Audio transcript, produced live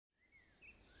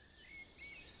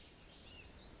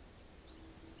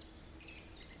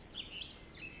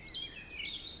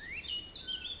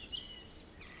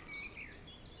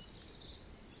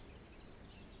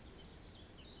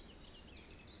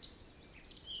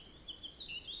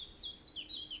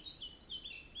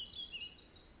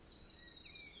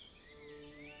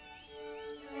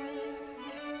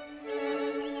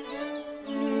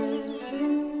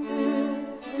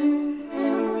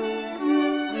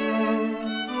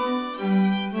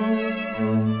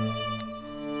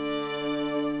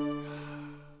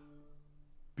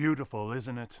beautiful,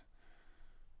 isn't it?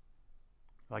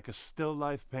 Like a still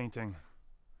life painting.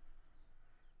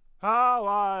 How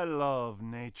I love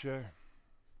nature.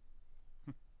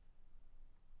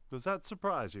 Does that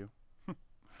surprise you?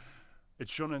 It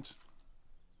shouldn't.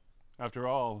 After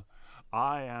all,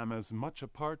 I am as much a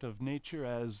part of nature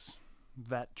as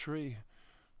that tree,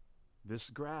 this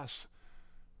grass,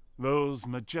 those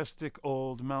majestic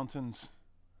old mountains.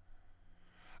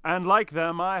 And like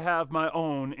them, I have my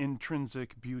own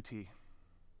intrinsic beauty.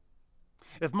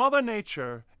 If Mother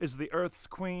Nature is the earth's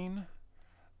queen,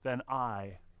 then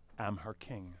I am her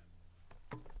king.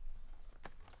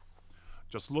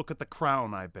 Just look at the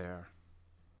crown I bear.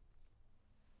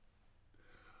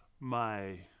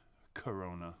 My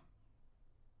corona.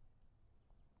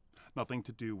 Nothing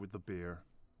to do with the beer.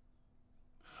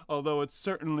 Although it's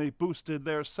certainly boosted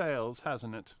their sales,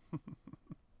 hasn't it?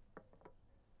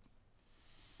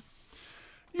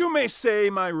 You may say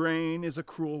my reign is a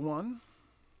cruel one,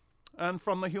 and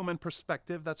from the human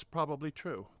perspective, that's probably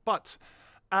true. But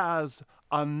as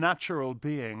a natural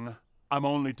being, I'm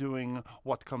only doing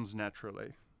what comes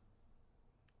naturally.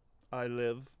 I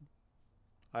live,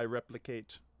 I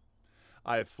replicate,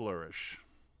 I flourish.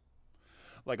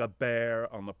 Like a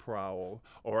bear on the prowl,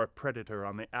 or a predator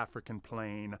on the African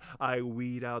plain, I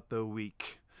weed out the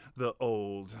weak, the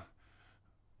old,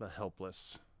 the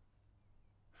helpless.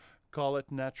 Call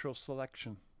it natural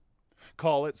selection.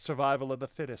 Call it survival of the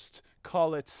fittest.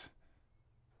 Call it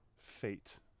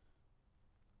fate.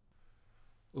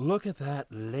 Look at that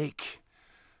lake.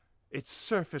 Its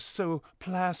surface so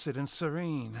placid and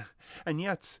serene, and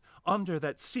yet under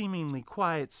that seemingly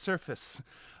quiet surface,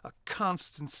 a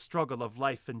constant struggle of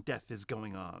life and death is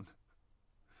going on.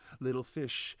 Little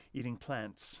fish eating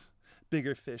plants,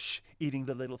 bigger fish eating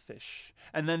the little fish,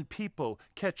 and then people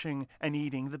catching and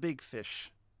eating the big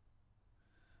fish.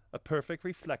 A perfect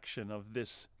reflection of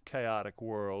this chaotic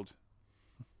world.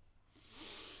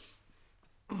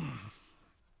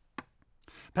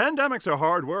 Pandemics are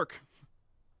hard work,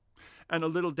 and a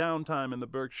little downtime in the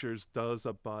Berkshires does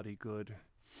a body good.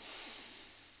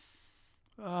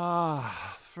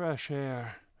 Ah, fresh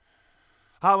air.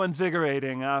 How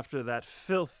invigorating after that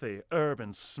filthy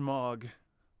urban smog.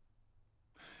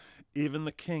 Even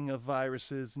the king of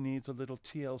viruses needs a little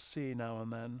TLC now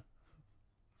and then.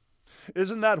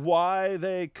 Isn't that why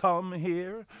they come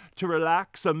here? To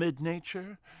relax amid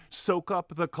nature? Soak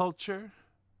up the culture?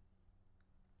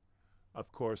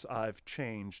 Of course, I've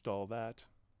changed all that.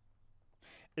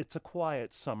 It's a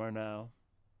quiet summer now.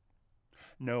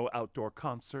 No outdoor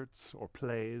concerts or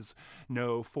plays,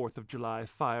 no 4th of July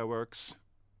fireworks.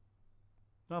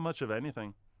 Not much of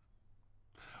anything.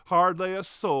 Hardly a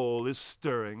soul is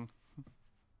stirring.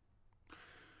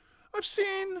 I've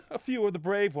seen a few of the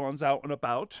brave ones out and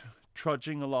about,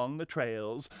 trudging along the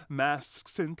trails,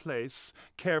 masks in place,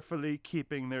 carefully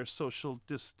keeping their social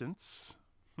distance.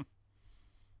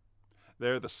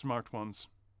 They're the smart ones.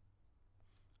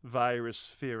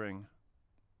 Virus-fearing.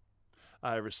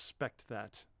 I respect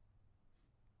that.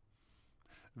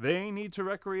 They need to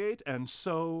recreate, and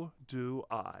so do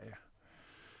I.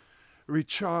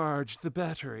 Recharge the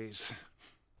batteries.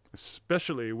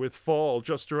 Especially with fall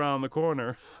just around the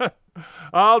corner.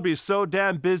 I'll be so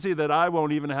damn busy that I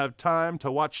won't even have time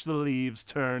to watch the leaves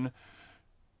turn.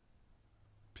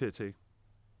 Pity.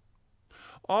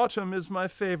 Autumn is my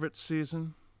favorite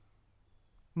season.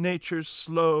 Nature's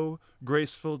slow,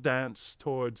 graceful dance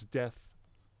towards death.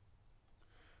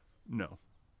 No,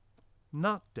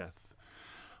 not death.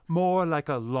 More like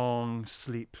a long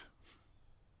sleep.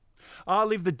 I'll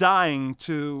leave the dying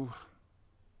to,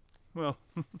 well,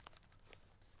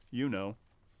 you know.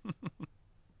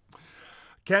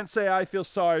 Can't say I feel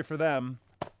sorry for them,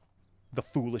 the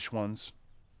foolish ones.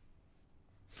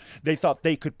 They thought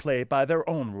they could play by their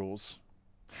own rules.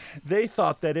 They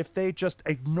thought that if they just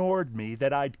ignored me,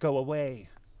 that I'd go away,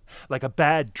 like a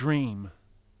bad dream.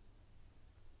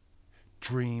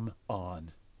 Dream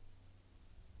on.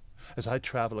 As I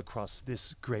travel across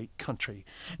this great country,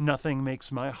 nothing makes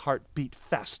my heart beat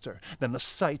faster than the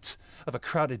sight of a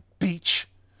crowded beach,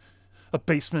 a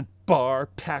basement bar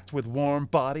packed with warm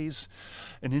bodies,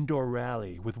 an indoor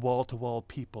rally with wall-to-wall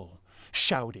people,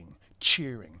 shouting,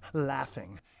 cheering,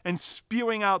 laughing, and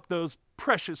spewing out those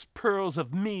precious pearls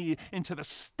of me into the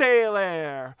stale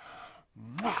air.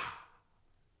 Mwah!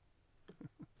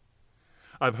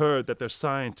 I've heard that their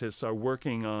scientists are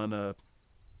working on a,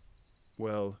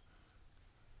 well,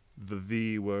 the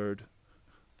V word.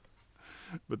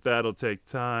 But that'll take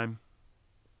time.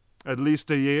 At least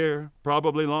a year,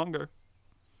 probably longer.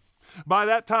 By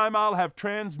that time, I'll have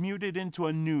transmuted into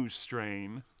a new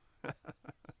strain.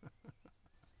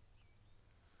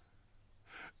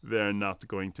 They're not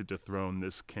going to dethrone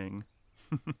this king.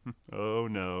 Oh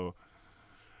no.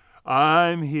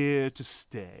 I'm here to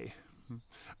stay.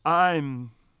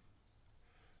 I'm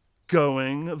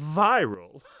going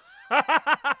viral.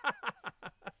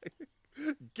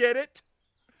 Get it?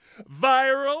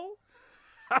 Viral?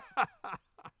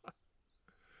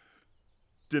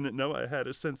 Didn't know I had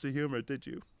a sense of humor, did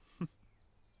you?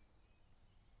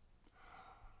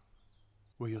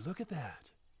 Will you look at that?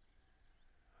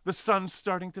 The sun's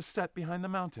starting to set behind the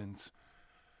mountains.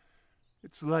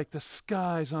 It's like the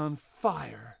sky's on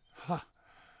fire. Ha.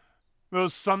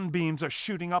 Those sunbeams are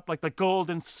shooting up like the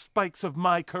golden spikes of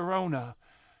my corona.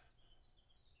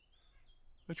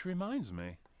 Which reminds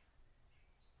me,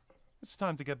 it's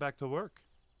time to get back to work.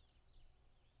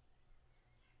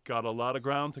 Got a lot of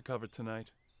ground to cover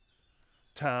tonight.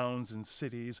 Towns and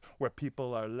cities where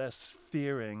people are less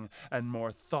fearing and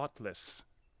more thoughtless.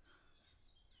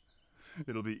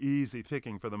 It'll be easy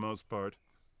picking for the most part.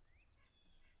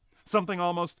 Something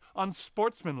almost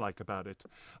unsportsmanlike about it,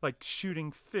 like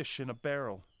shooting fish in a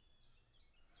barrel.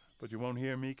 But you won't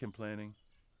hear me complaining.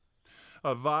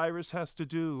 A virus has to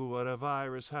do what a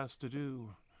virus has to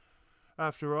do.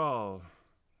 After all,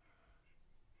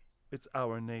 it's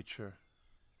our nature.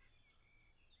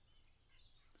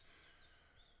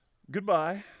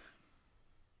 Goodbye.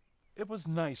 It was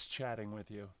nice chatting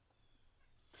with you.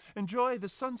 Enjoy the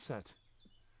sunset.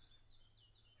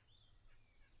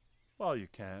 While you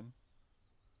can.